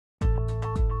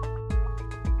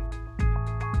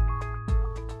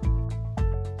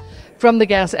From the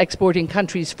Gas Exporting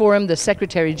Countries Forum, the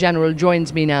Secretary General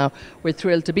joins me now. We're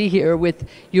thrilled to be here with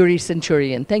Yury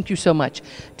Sentyurin. Thank you so much.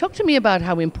 Talk to me about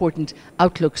how important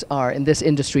outlooks are in this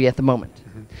industry at the moment.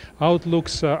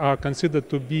 Outlooks are considered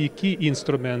to be key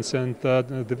instruments and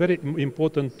the very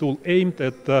important tool aimed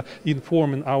at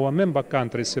informing our member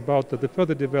countries about the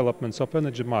further developments of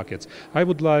energy markets. I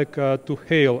would like to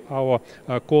hail our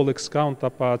colleagues,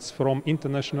 counterparts from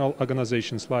international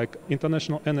organizations like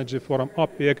International Energy Forum,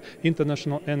 OPEC,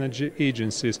 International Energy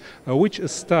Agencies, which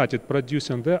started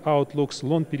producing their outlooks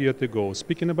long period ago.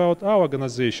 Speaking about our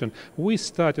organization, we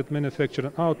started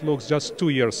manufacturing outlooks just 2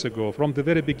 years ago. From the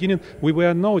very beginning, we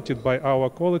were noted by our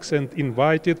colleagues and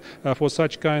invited for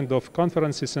such kind of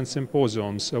conferences and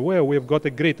symposiums where we've got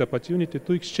a great opportunity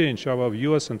to exchange our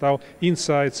views and our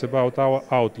insights about our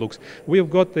outlooks. We've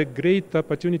got a great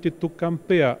opportunity to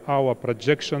compare our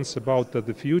projections about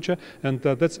the future, and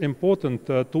that's important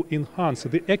to enhance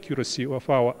the accuracy of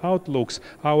our outlooks,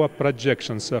 our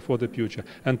projections for the future.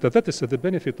 And that is the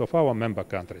benefit of our member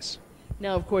countries.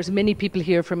 Now, of course, many people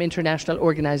here from international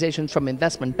organizations, from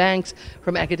investment banks,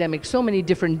 from academics, so many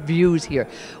different views here.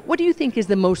 What do you think is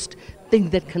the most thing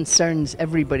that concerns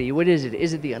everybody? What is it?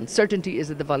 Is it the uncertainty?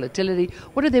 Is it the volatility?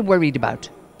 What are they worried about?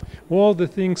 All the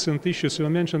things and issues you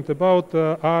mentioned about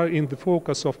are in the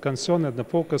focus of concern and the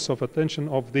focus of attention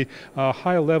of the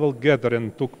high-level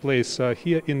gathering took place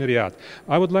here in Riyadh.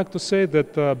 I would like to say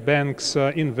that banks,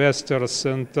 investors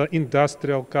and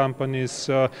industrial companies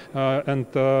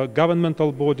and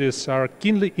governmental bodies are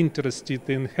keenly interested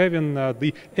in having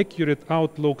the accurate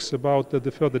outlooks about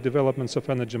the further developments of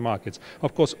energy markets.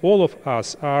 Of course, all of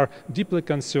us are deeply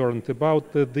concerned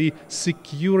about the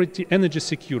security, energy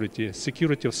security,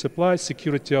 security of supply,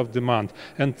 security of demand,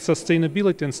 and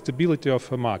sustainability and stability of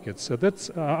markets. That's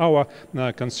our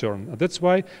concern. That's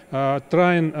why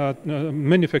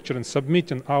manufacturing,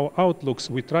 submitting our outlooks,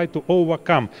 we try to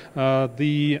overcome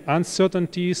the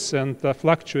uncertainties and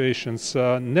fluctuations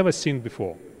never seen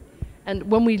before. And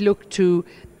when we look to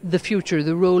the future,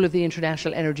 the role of the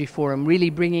International Energy Forum,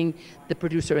 really bringing the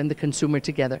producer and the consumer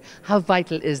together, how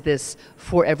vital is this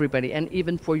for everybody, and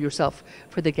even for yourself,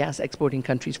 for the Gas Exporting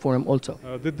Countries Forum also?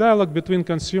 The dialogue between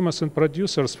consumers and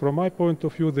producers, from my point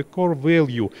of view, the core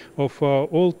value of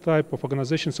all type of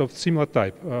organizations of similar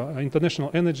type,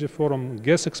 International Energy Forum,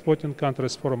 Gas Exporting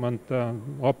Countries Forum, and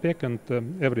OPEC, and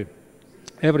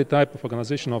every type of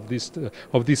organization of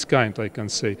this kind, I can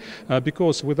say,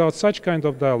 because without such kind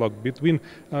of dialogue,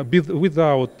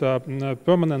 without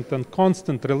permanent and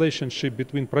constant relationship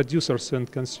between producers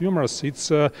and consumers,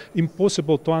 it's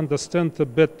impossible to understand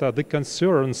better the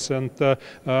concerns and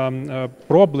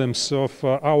problems of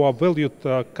our valued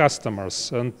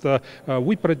customers. And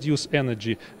we produce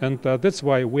energy, and that's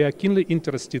why we are keenly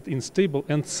interested in stable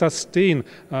and sustained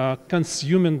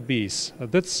consuming base.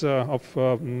 That's of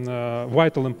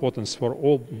vital importance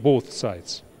for both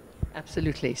sides.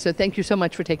 Absolutely. So thank you so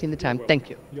much for taking the time. Thank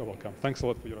you. You're welcome. Thanks a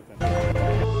lot for your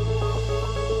attention.